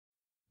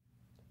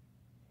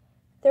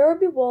There Will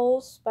Be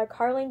Wolves by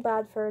Karleen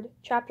Bradford,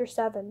 Chapter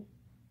 7.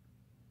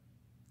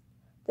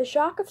 The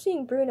shock of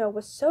seeing Bruno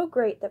was so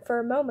great that for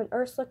a moment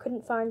Ursula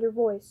couldn't find her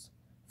voice.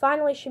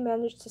 Finally she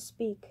managed to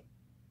speak.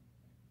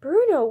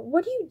 "Bruno,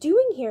 what are you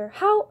doing here?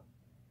 How—"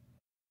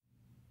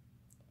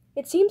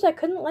 "It seems I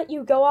couldn't let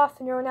you go off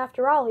on your own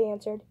after all," he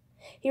answered.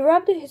 He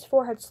rubbed at his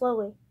forehead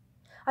slowly.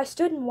 "I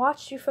stood and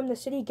watched you from the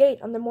city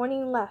gate on the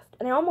morning you left,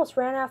 and I almost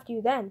ran after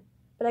you then,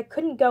 but I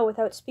couldn't go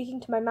without speaking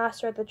to my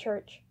master at the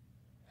church.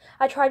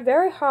 I tried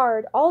very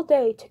hard all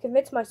day to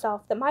convince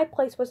myself that my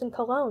place was in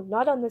Cologne,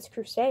 not on this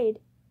crusade.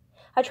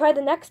 I tried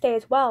the next day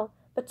as well,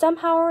 but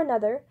somehow or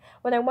another,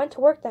 when I went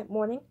to work that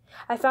morning,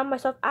 I found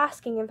myself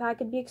asking if I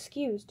could be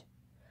excused.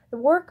 The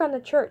work on the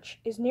church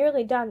is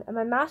nearly done, and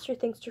my master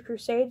thinks the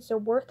crusade is a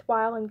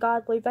worthwhile and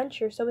godly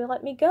venture, so he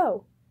let me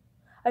go.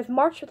 I've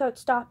marched without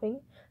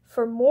stopping,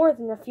 for more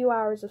than a few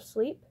hours of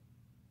sleep.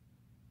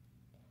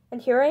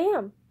 And here I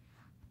am."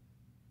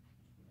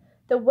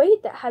 The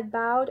weight that had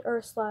bowed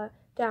Ursula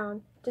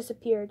down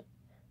disappeared.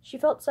 She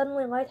felt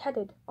suddenly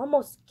light-headed,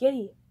 almost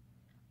giddy.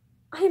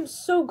 "I am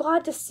so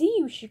glad to see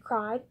you," she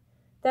cried.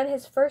 Then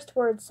his first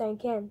words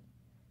sank in.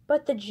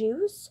 "But the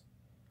Jews?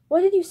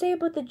 What did you say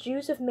about the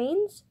Jews of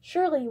Mainz?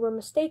 Surely you were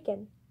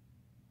mistaken."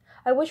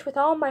 "I wish with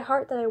all my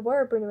heart that I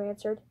were," Bruno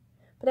answered.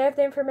 "But I have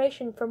the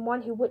information from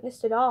one who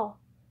witnessed it all.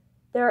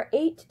 There are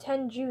 8 to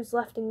 10 Jews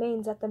left in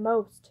Mainz at the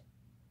most."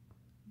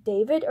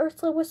 "David?"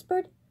 Ursula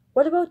whispered.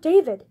 "What about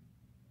David?"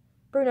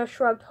 Bruno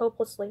shrugged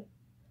hopelessly.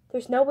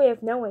 "There's no way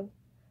of knowing.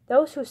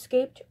 Those who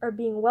escaped are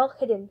being well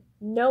hidden.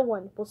 No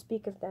one will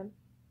speak of them."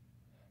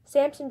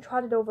 Samson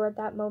trotted over at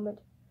that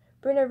moment.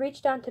 Bruno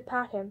reached down to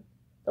pat him,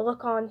 the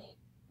look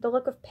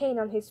of pain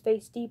on his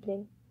face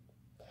deepening.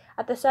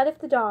 At the sight of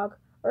the dog,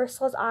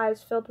 Ursula's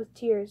eyes filled with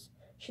tears.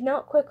 She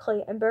knelt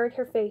quickly and buried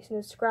her face in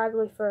his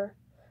scraggly fur,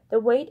 the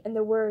weight and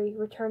the worry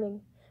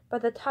returning,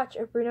 but the touch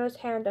of Bruno's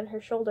hand on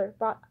her shoulder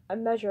brought a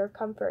measure of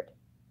comfort.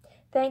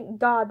 "Thank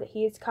God that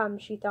he has come,"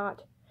 she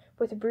thought.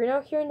 "With Bruno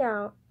here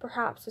now,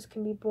 perhaps this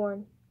can be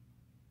borne."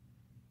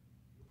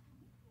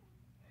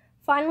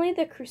 Finally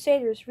the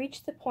Crusaders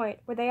reached the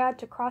point where they had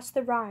to cross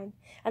the Rhine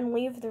and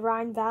leave the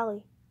Rhine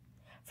Valley.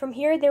 From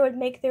here they would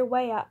make their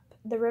way up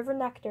the River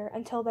Nectar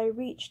until they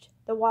reached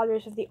the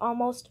waters of the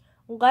almost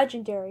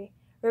legendary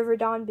River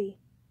Danby.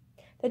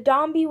 The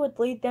Danby would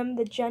lead them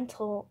the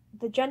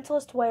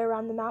gentlest way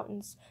around the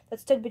mountains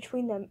that stood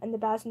between them and the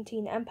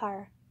Byzantine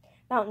Empire,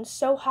 mountains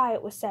so high,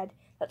 it was said,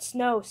 that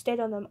snow stayed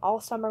on them all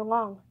summer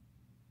long.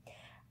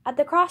 At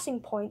the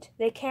crossing point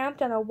they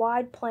camped on a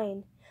wide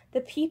plain.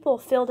 The people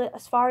filled it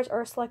as far as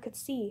Ursula could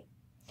see.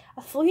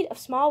 A fleet of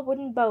small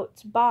wooden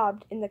boats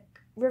bobbed in the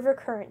river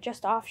current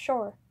just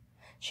offshore.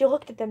 She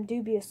looked at them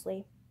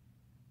dubiously.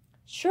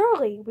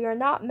 "Surely we are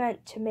not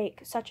meant to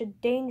make such a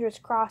dangerous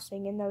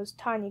crossing in those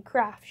tiny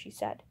craft," she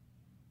said.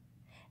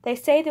 "They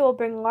say they will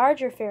bring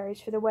larger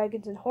ferries for the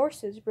wagons and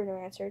horses," Bruno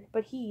answered,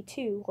 but he,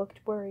 too,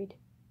 looked worried.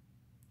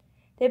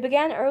 They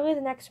began early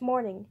the next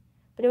morning,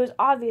 but it was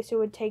obvious it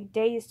would take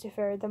days to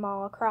ferry them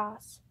all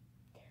across.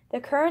 The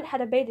current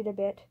had abated a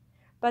bit,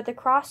 but the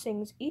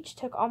crossings each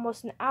took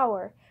almost an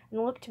hour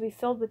and looked to be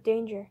filled with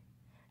danger.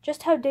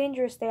 Just how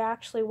dangerous they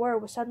actually were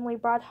was suddenly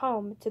brought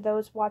home to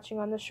those watching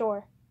on the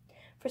shore.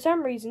 For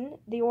some reason,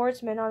 the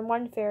oarsmen on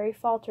one ferry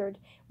faltered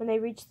when they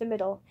reached the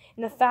middle,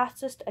 in the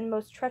fastest and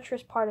most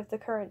treacherous part of the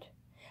current.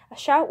 A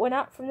shout went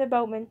up from the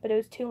boatmen, but it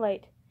was too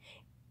late.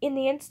 In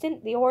the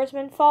instant the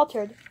oarsmen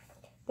faltered,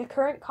 the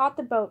current caught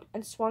the boat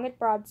and swung it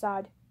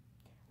broadside.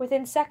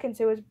 Within seconds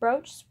it was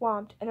broached,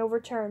 swamped, and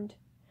overturned.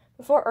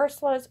 Before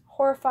Ursula's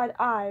horrified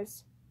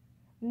eyes,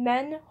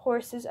 men,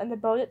 horses, and the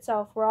boat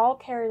itself were all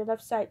carried out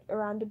of sight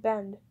around a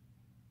bend.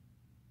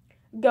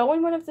 "Go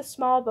in one of the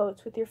small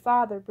boats with your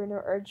father,"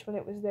 Bruno urged when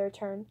it was their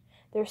turn.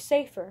 "They're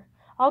safer.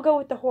 I'll go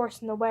with the horse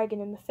and the wagon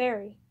and the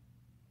ferry."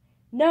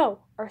 "No,"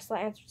 Ursula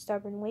answered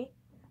stubbornly.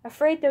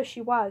 Afraid though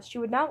she was, she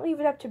would not leave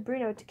it up to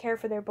Bruno to care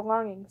for their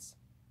belongings.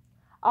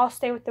 "I'll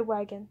stay with the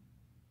wagon."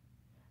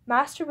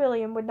 Master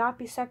William would not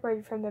be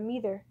separated from them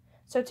either,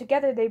 so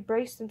together they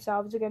braced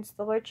themselves against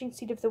the lurching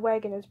seat of the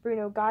wagon as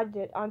Bruno guided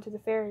it onto the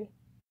ferry.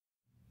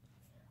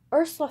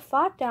 Ursula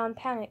fought down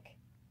panic.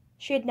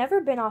 She had never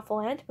been off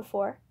land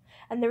before,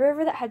 and the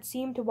river that had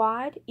seemed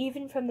wide,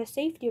 even from the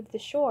safety of the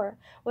shore,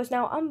 was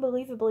now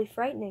unbelievably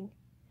frightening.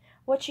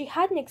 What she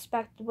hadn't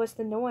expected was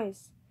the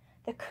noise.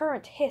 The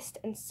current hissed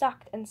and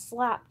sucked and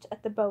slapped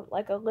at the boat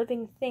like a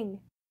living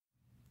thing.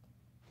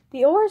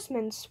 The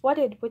oarsmen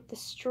sweated with the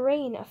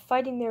strain of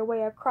fighting their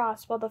way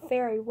across while the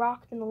ferry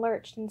rocked and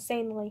lurched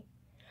insanely.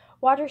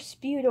 Water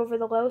spewed over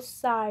the low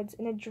sides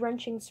in a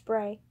drenching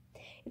spray.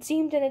 It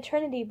seemed an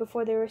eternity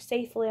before they were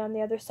safely on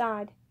the other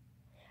side.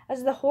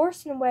 As the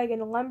horse and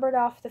wagon lumbered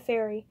off the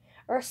ferry,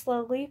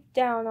 Ursula leaped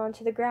down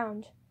onto the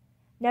ground.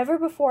 Never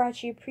before had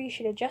she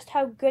appreciated just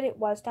how good it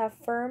was to have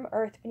firm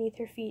earth beneath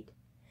her feet.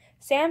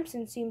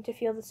 Samson seemed to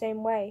feel the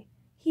same way.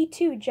 He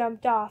too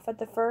jumped off at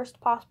the first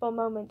possible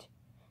moment.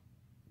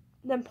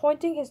 Then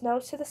pointing his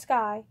nose to the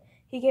sky,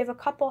 he gave a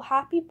couple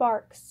happy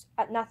barks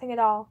at nothing at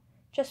all,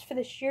 just for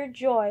the sheer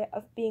joy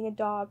of being a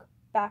dog.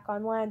 back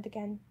on land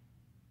again.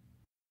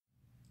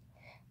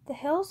 The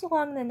hills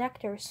along the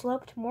Nectar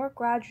sloped more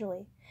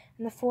gradually,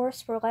 and the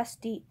forests were less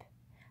deep.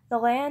 The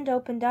land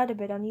opened out a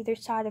bit on either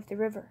side of the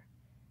river.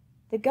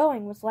 The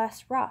going was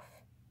less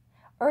rough.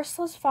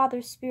 Ursula's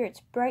father's spirits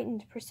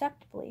brightened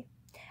perceptibly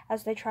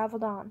as they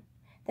travelled on.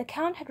 The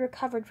Count had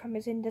recovered from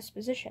his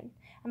indisposition,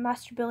 and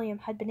Master William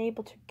had been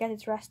able to get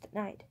his rest at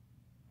night.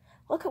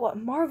 "Look at what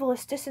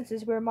marvelous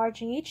distances we are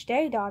marching each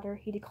day, daughter,"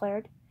 he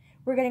declared.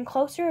 "We're getting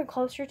closer and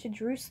closer to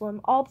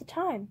Jerusalem all the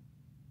time."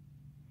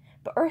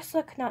 But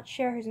Ursula could not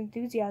share his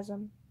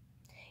enthusiasm.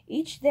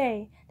 Each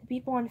day the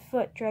people on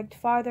foot dragged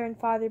farther and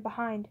farther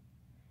behind.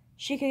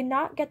 She could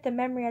not get the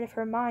memory out of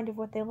her mind of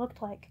what they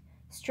looked like,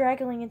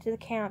 straggling into the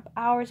camp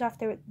hours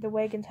after the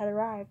wagons had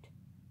arrived.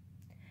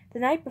 The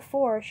night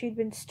before she had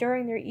been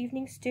stirring their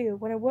evening stew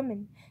when a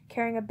woman,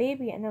 carrying a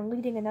baby and then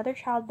leading another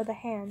child by the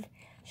hand,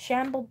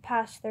 shambled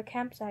past their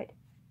campsite.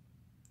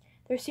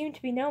 There seemed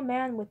to be no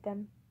man with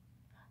them.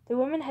 The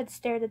woman had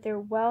stared at their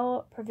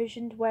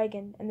well-provisioned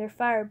wagon and their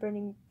fire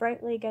burning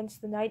brightly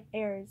against the night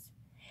airs,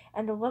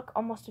 and a look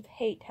almost of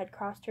hate had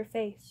crossed her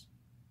face.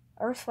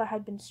 Ursula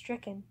had been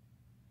stricken.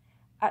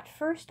 At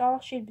first all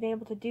she had been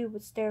able to do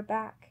was stare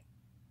back.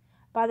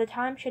 By the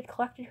time she had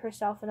collected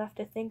herself enough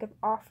to think of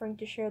offering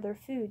to share their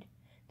food,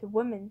 the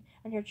woman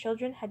and her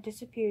children had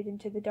disappeared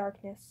into the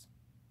darkness.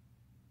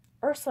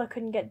 Ursula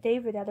couldn't get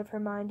David out of her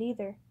mind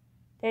either.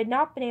 They had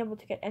not been able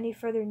to get any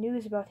further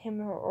news about him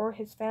or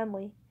his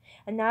family,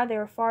 and now they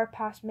were far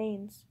past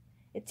Mainz.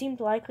 It seemed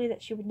likely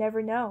that she would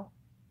never know.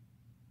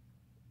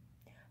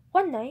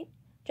 One night,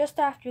 just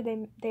after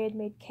they had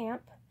made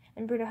camp,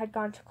 and Bruno had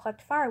gone to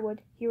collect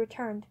firewood, he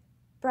returned,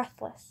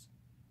 breathless.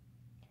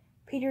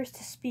 "Peter is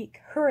to speak.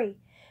 Hurry!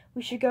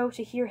 We should go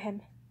to hear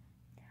him."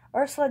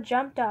 Ursula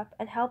jumped up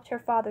and helped her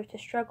father to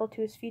struggle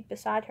to his feet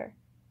beside her.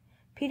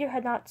 Peter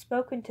had not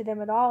spoken to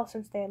them at all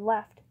since they had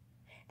left.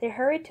 They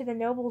hurried to the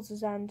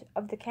nobles' end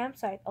of the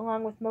campsite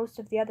along with most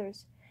of the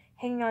others,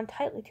 hanging on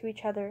tightly to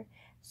each other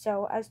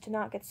so as to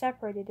not get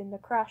separated in the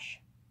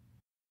crush.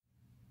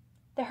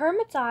 The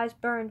hermit's eyes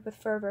burned with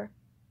fervor.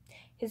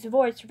 His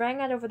voice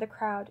rang out over the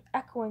crowd,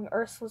 echoing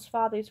Ursula's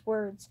father's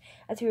words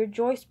as he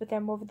rejoiced with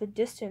them over the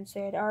distance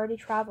they had already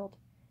travelled.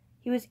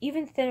 He was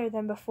even thinner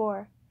than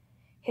before.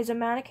 His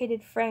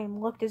emaciated frame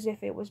looked as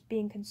if it was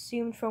being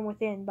consumed from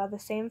within by the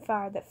same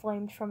fire that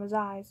flamed from his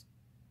eyes.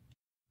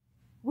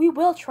 "We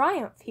will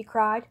triumph," he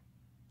cried.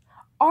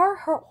 "Our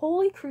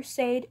holy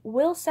crusade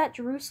will set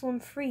Jerusalem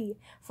free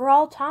for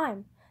all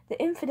time. The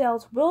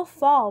infidels will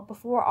fall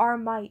before our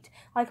might,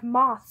 like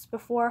moths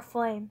before a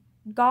flame.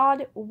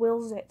 God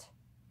wills it."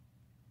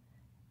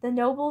 The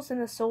nobles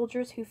and the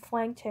soldiers who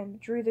flanked him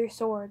drew their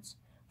swords.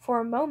 For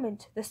a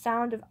moment the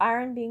sound of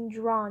iron being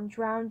drawn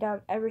drowned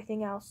out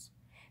everything else.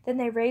 Then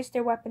they raised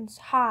their weapons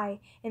high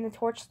in the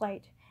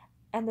torchlight,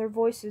 and their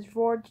voices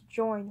roared to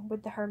join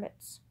with the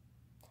hermits.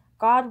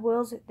 "God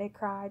wills it," they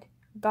cried.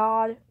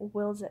 "God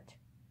wills it."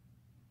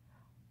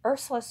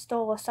 Ursula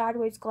stole a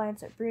sideways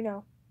glance at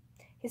Bruno.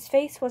 His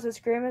face was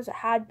as grim as it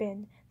had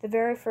been the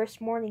very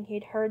first morning he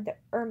had heard the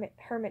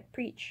hermit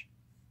preach.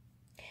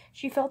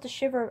 She felt a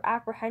shiver of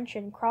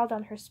apprehension crawled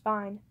on her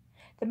spine.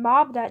 The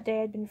mob that day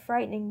had been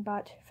frightening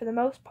but, for the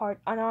most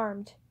part,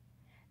 unarmed.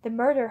 The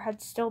murder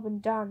had still been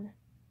done.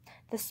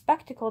 The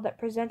spectacle that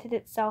presented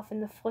itself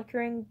in the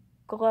flickering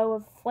glow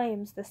of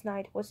flames this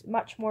night was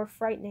much more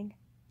frightening.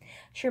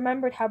 She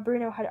remembered how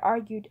Bruno had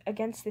argued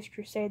against this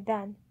crusade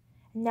then,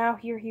 and now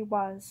here he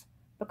was,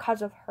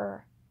 because of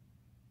her.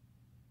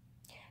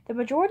 The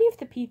majority of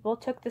the people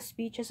took the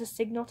speech as a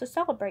signal to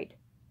celebrate.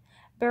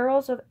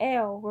 Barrels of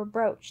ale were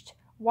broached,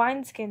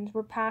 wineskins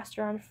were passed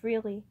around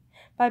freely.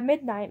 By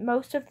midnight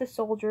most of the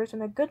soldiers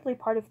and a goodly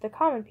part of the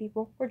common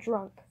people were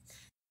drunk.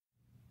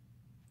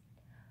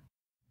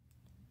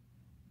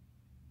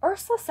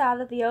 Ursula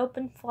sat at the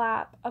open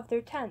flap of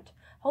their tent,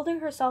 holding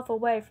herself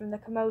away from the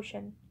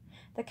commotion.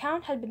 The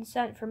Count had been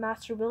sent for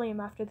Master William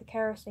after the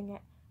kerosene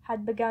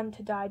had begun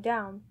to die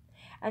down,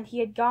 and he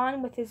had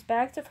gone with his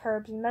bags of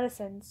herbs and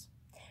medicines.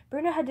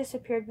 Bruno had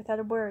disappeared without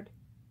a word.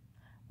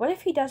 What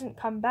if he doesn't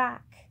come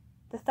back?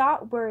 The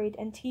thought worried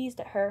and teased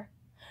at her.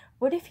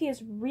 What if he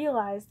has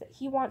realized that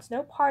he wants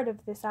no part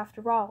of this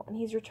after all, and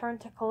he's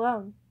returned to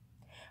Cologne?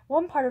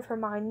 One part of her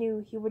mind knew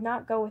he would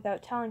not go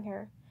without telling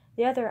her,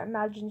 the other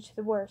imagined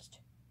the worst.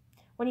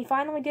 When he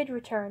finally did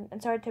return,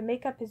 and started to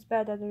make up his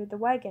bed under the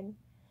wagon,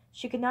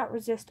 she could not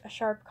resist a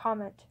sharp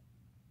comment.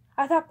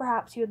 "I thought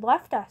perhaps you had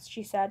left us,"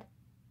 she said.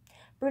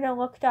 Bruno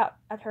looked up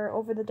at her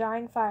over the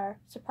dying fire,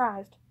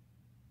 surprised.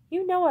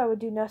 "You know I would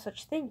do no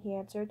such thing," he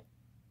answered.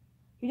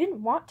 "You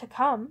didn't want to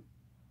come.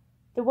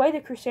 The way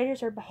the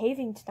Crusaders are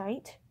behaving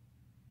tonight."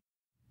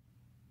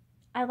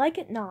 "I like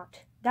it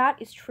not. That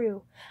is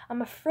true.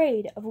 I'm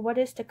afraid of what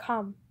is to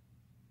come."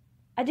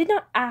 "I did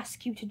not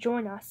ask you to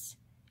join us.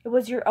 It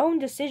was your own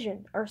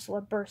decision,"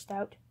 Ursula burst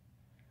out.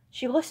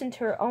 She listened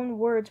to her own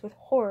words with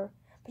horror,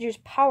 but she was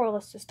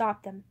powerless to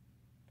stop them.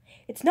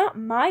 "It's not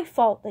my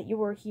fault that you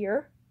were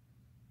here."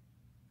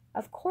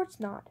 "Of course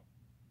not.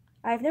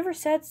 I have never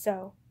said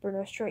so."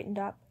 Bruno straightened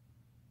up.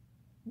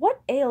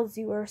 "What ails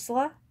you,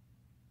 Ursula?"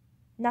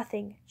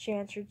 "Nothing," she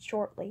answered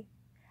shortly,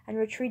 and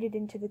retreated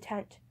into the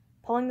tent,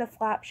 pulling the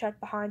flap shut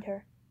behind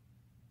her.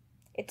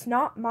 "It's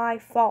not my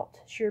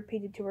fault," she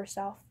repeated to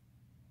herself.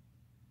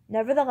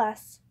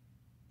 Nevertheless,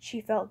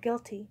 she felt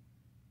guilty.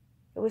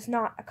 It was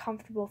not a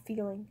comfortable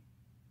feeling.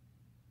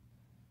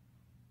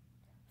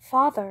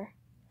 "Father,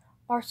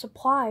 our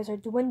supplies are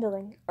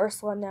dwindling,"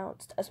 Ursula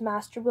announced as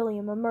Master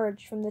William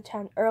emerged from the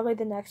tent early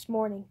the next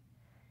morning.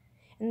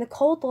 In the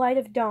cold light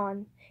of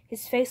dawn,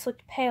 his face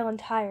looked pale and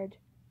tired.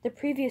 The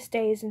previous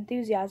day's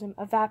enthusiasm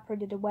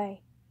evaporated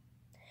away.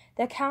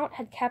 The Count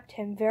had kept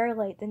him very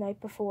late the night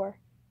before.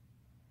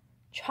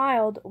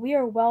 "Child, we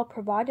are well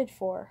provided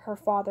for," her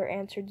father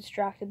answered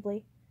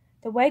distractedly.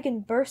 "The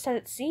wagon burst at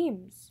its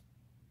seams."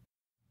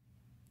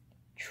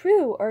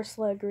 "True,"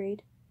 Ursula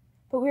agreed,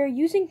 "but we are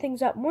using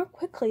things up more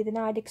quickly than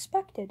I had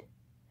expected.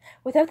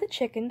 Without the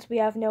chickens we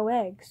have no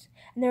eggs,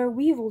 and there are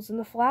weevils in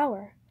the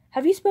flour.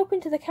 Have you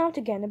spoken to the Count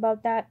again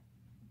about that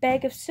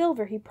bag of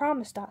silver he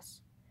promised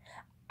us?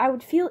 I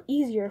would feel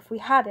easier if we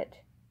had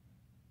it."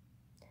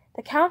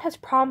 "The Count has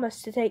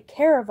promised to take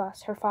care of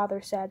us," her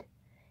father said.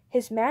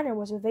 His manner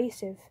was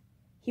evasive.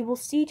 "He will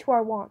see to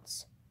our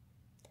wants."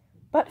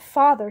 "But,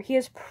 father, he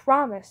has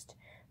promised.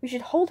 We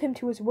should hold him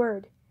to his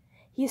word.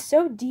 He is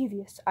so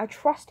devious, I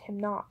trust him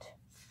not."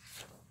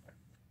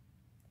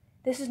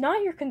 "This is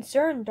not your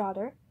concern,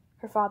 daughter,"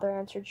 her father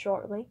answered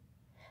shortly.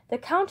 "The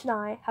Count and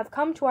I have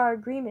come to our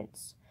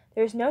agreements.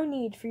 There is no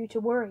need for you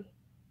to worry."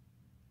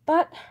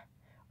 "But—"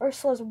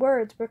 Ursula's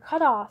words were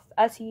cut off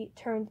as he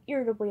turned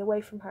irritably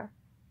away from her.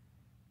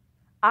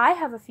 "I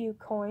have a few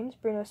coins,"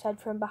 Bruno said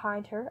from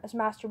behind her as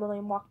Master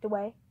William walked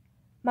away.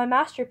 "My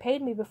master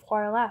paid me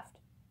before I left."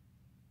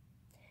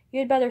 "You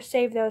had better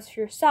save those for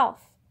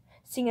yourself,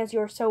 seeing as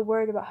you are so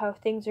worried about how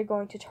things are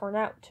going to turn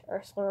out,"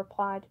 Ursula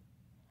replied.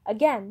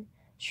 Again,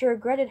 she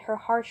regretted her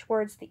harsh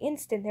words the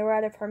instant they were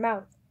out of her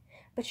mouth,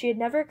 but she had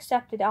never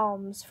accepted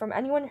alms from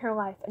anyone in her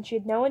life, and she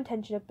had no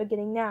intention of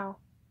beginning now.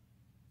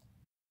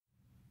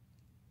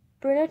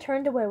 Bruno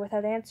turned away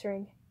without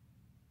answering.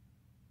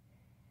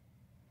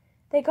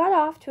 They got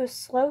off to a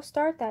slow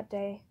start that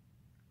day.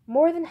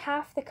 More than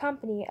half the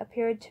company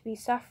appeared to be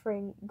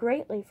suffering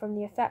greatly from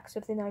the effects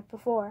of the night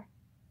before.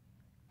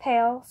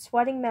 Pale,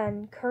 sweating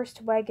men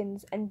cursed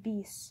wagons and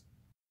beasts.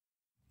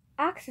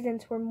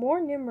 Accidents were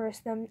more numerous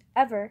than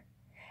ever,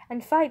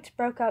 and fights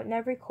broke out in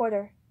every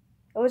quarter.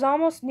 It was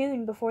almost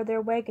noon before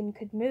their wagon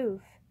could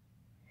move.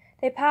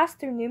 They passed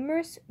through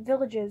numerous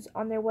villages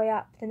on their way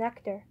up the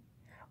Nectar.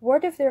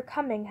 Word of their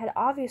coming had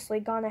obviously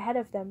gone ahead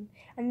of them,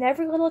 and in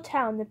every little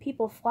town the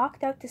people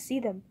flocked out to see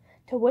them,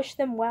 to wish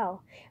them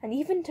well, and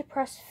even to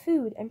press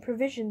food and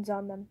provisions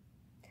on them.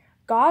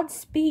 "God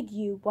speed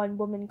you," one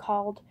woman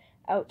called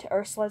out to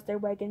Ursula as their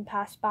wagon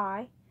passed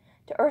by.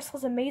 To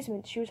Ursula's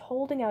amazement, she was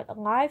holding out a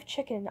live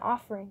chicken in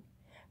offering.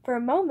 For a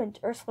moment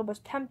Ursula was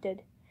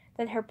tempted,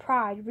 then her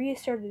pride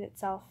reasserted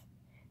itself.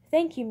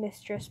 "Thank you,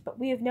 mistress, but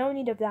we have no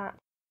need of that."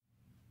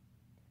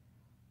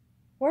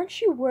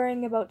 "Weren't you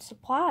worrying about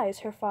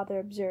supplies?" her father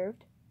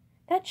observed.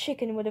 "That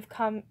chicken would have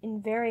come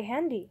in very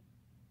handy."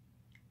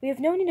 "We have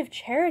no need of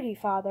charity,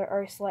 father,"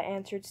 Ursula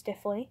answered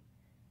stiffly.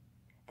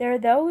 "There are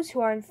those who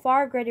are in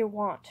far greater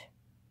want."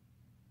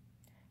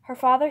 Her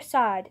father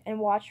sighed and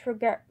watched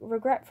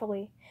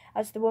regretfully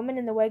as the woman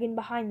in the wagon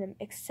behind them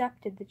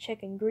accepted the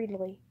chicken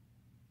greedily.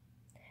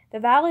 The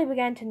valley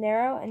began to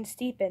narrow and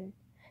steepen.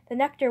 The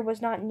Nectar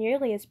was not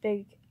nearly as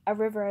big a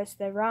river as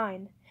the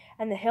Rhine,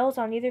 and the hills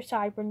on either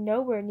side were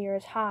nowhere near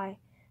as high,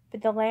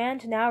 but the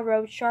land now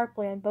rose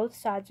sharply on both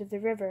sides of the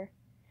river.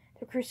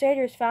 The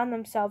Crusaders found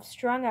themselves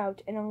strung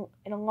out in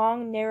a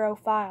long, narrow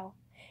file.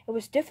 It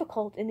was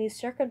difficult in these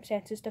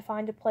circumstances to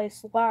find a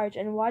place large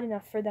and wide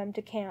enough for them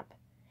to camp.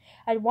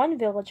 At one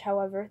village,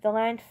 however, the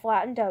land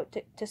flattened out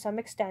to some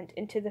extent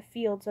into the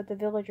fields that the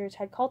villagers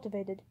had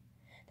cultivated.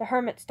 The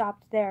hermit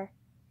stopped there.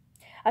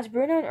 As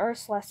Bruno and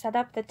Ursula set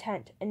up the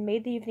tent and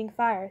made the evening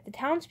fire, the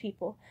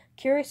townspeople,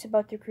 curious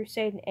about the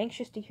crusade and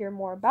anxious to hear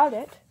more about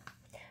it,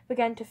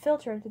 began to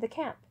filter into the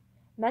camp.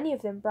 Many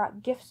of them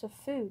brought gifts of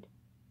food.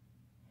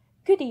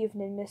 "Good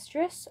evening,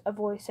 mistress," a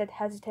voice said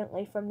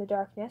hesitantly from the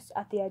darkness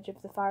at the edge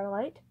of the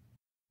firelight.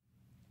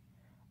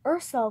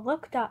 Ursula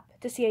looked up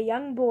to see a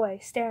young boy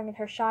staring at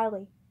her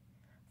shyly.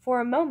 For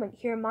a moment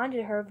he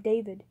reminded her of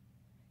David.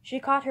 She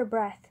caught her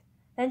breath.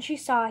 Then she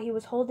saw he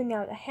was holding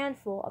out a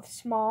handful of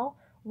small,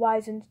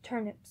 wizened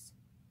turnips.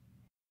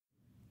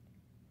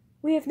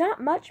 "We have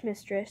not much,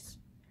 mistress,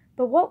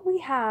 but what we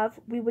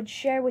have we would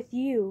share with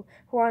you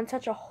who are on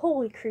such a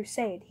holy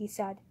crusade," he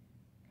said.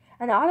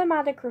 An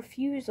automatic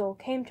refusal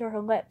came to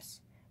her lips,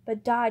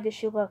 but died as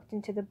she looked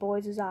into the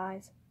boy's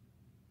eyes.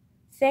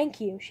 "Thank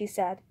you," she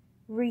said,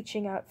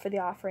 reaching out for the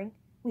offering.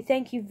 "We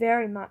thank you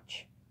very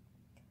much."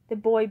 The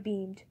boy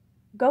beamed.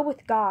 "Go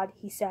with God,"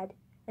 he said,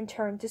 and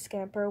turned to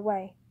scamper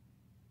away.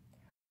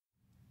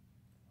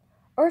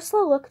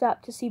 Ursula looked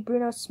up to see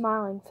Bruno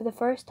smiling for the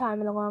first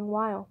time in a long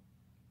while.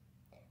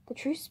 "The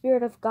true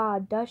spirit of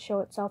God does show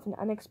itself in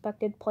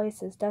unexpected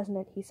places, doesn't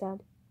it?" he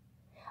said.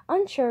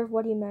 Unsure of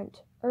what he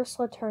meant,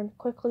 Ursula turned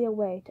quickly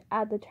away to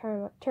add the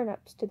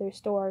turnips to their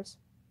stores.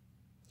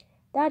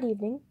 That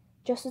evening,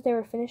 just as they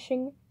were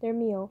finishing their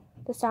meal,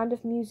 the sound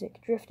of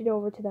music drifted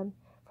over to them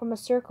from a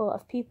circle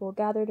of people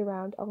gathered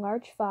around a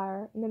large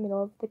fire in the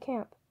middle of the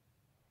camp.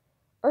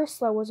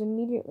 Ursula was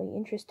immediately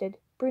interested,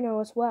 Bruno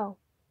as well.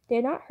 They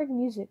had not heard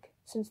music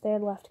since they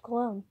had left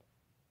Cologne.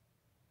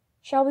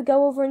 "Shall we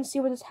go over and see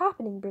what is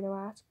happening?" Bruno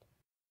asked.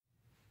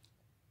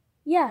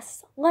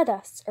 "Yes, let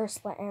us,"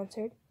 Ursula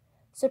answered,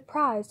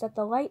 surprised at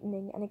the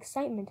lightening and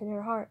excitement in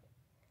her heart.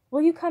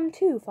 "Will you come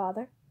too,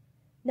 father?"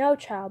 "No,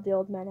 child," the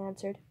old man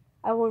answered.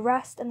 "I will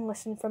rest and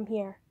listen from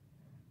here."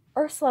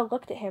 Ursula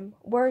looked at him,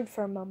 worried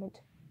for a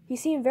moment. He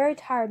seemed very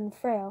tired and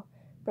frail,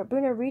 but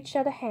Bruno reached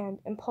out a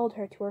hand and pulled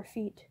her to her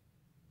feet.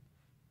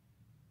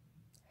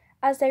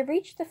 As they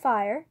reached the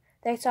fire,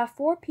 they saw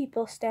 4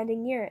 people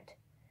standing near it.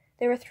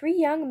 There were 3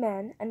 young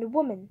men and a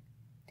woman.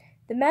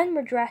 The men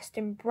were dressed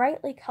in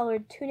brightly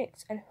colored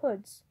tunics and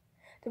hoods.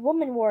 The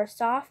woman wore a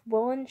soft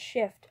woolen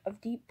shift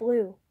of deep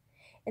blue.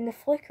 In the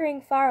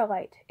flickering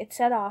firelight, it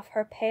set off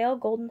her pale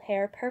golden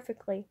hair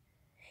perfectly.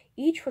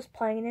 Each was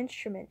playing an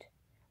instrument.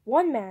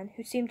 One man,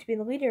 who seemed to be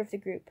the leader of the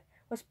group,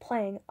 was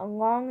playing a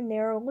long,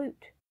 narrow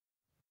lute.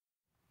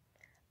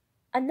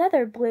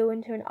 Another blew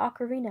into an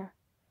ocarina.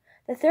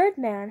 The third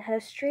man had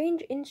a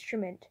strange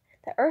instrument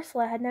that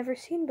Ursula had never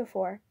seen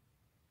before.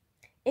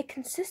 It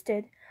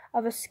consisted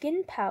of a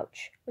skin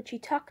pouch which he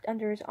tucked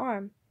under his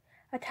arm,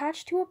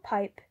 attached to a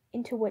pipe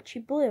into which he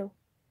blew.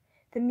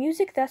 The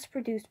music thus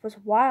produced was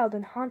wild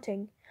and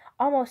haunting,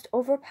 almost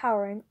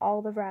overpowering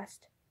all the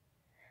rest.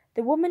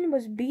 The woman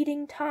was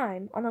beating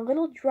time on a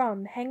little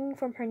drum hanging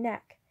from her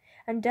neck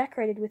and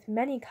decorated with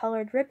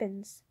many-colored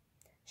ribbons.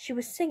 She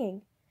was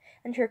singing,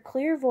 and her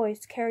clear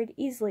voice carried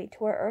easily to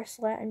where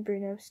Ursula and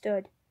Bruno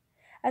stood.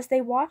 As they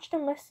watched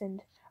and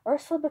listened,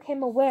 Ursula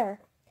became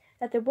aware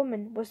that the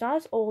woman was not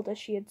as old as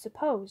she had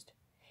supposed.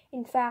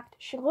 In fact,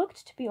 she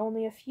looked to be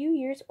only a few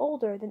years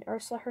older than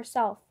Ursula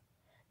herself,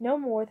 no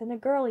more than a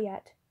girl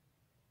yet.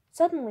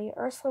 Suddenly,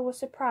 Ursula was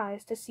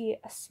surprised to see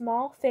a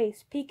small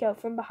face peek out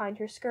from behind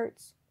her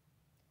skirts.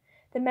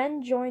 The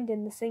men joined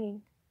in the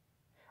singing.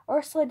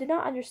 Ursula did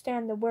not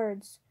understand the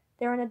words.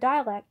 They were in a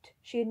dialect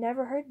she had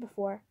never heard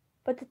before,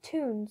 but the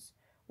tunes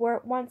were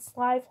at once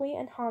lively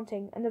and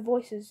haunting, and the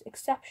voices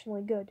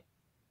exceptionally good.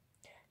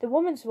 The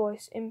woman's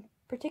voice, in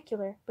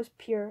particular, was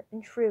pure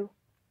and true.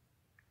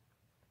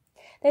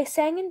 They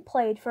sang and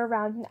played for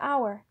around an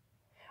hour.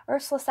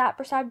 Ursula sat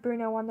beside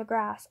Bruno on the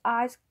grass,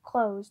 eyes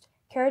closed,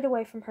 carried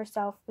away from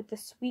herself with the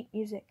sweet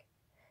music.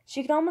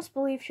 She could almost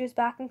believe she was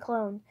back in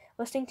Cologne,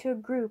 listening to a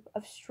group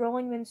of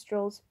strolling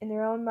minstrels in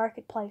their own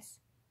marketplace.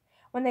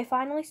 When they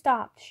finally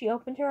stopped, she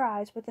opened her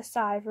eyes with a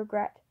sigh of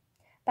regret,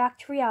 back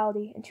to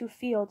reality and to a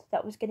field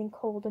that was getting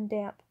cold and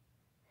damp.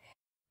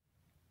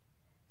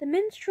 The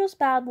minstrels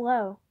bowed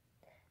low.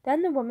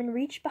 Then the woman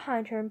reached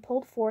behind her and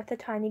pulled forth a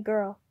tiny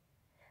girl.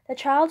 The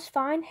child's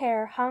fine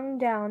hair hung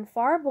down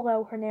far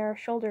below her narrow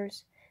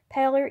shoulders,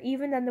 paler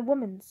even than the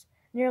woman's,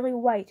 nearly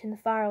white in the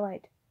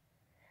firelight.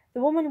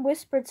 The woman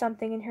whispered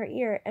something in her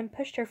ear and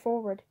pushed her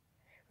forward.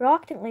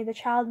 Reluctantly, the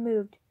child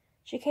moved.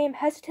 She came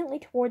hesitantly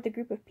toward the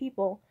group of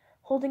people,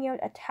 holding out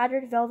a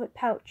tattered velvet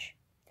pouch.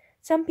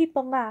 Some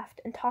people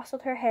laughed and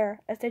tousled her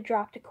hair as they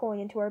dropped a coin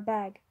into her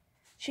bag.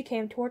 She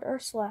came toward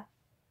Ursula.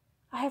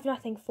 "I have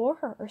nothing for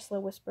her,"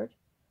 Ursula whispered.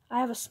 "I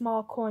have a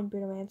small coin,"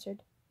 Bruno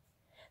answered.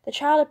 The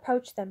child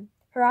approached them.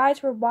 Her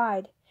eyes were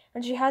wide,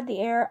 and she had the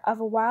air of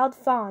a wild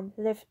fawn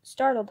that if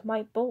startled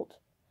might bolt.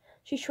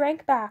 She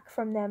shrank back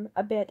from them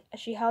a bit as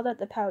she held out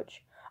the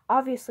pouch,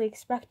 obviously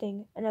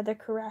expecting another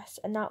caress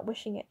and not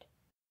wishing it.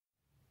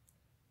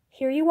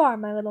 "Here you are,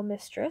 my little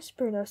mistress,"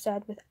 Bruno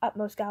said with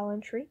utmost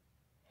gallantry.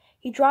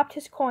 He dropped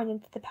his coin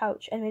into the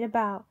pouch and made a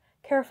bow,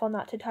 careful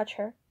not to touch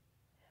her.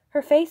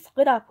 Her face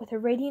lit up with a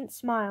radiant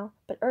smile,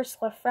 but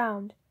Ursula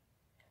frowned.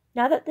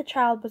 Now that the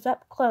child was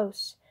up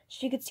close,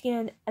 she could see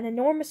an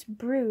enormous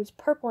bruise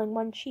purpling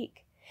one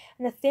cheek,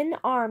 and the thin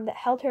arm that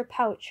held her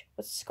pouch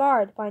was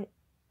scarred by an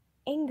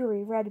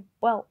angry red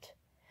welt.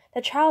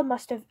 The child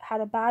must have had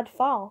a bad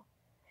fall.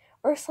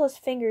 Ursula's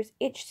fingers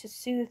itched to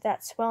soothe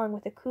that swelling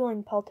with a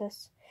cooling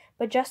poultice,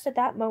 but just at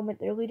that moment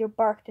their leader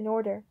barked an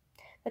order.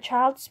 The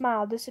child's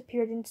smile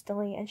disappeared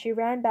instantly, and she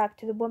ran back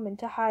to the woman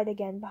to hide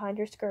again behind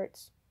her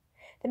skirts.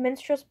 The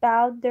minstrels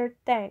bowed their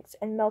thanks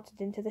and melted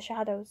into the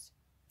shadows.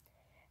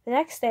 The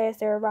next day, as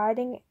they were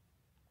riding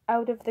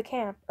out of the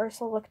camp,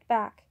 Ursula looked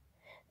back.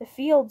 The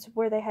fields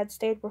where they had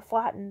stayed were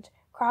flattened,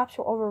 crops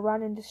were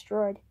overrun and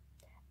destroyed.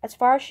 As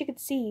far as she could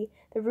see,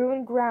 the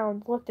ruined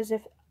ground looked as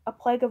if a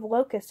plague of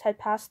locusts had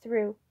passed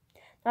through.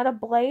 Not a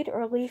blade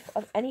or leaf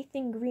of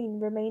anything green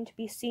remained to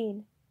be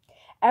seen.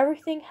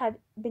 Everything had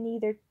been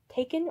either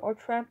taken or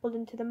trampled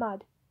into the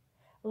mud.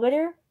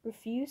 Litter,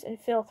 refuse, and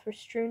filth were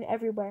strewn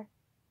everywhere.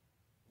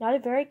 Not a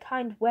very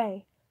kind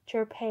way to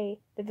repay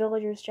the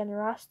villagers'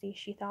 generosity,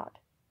 she thought.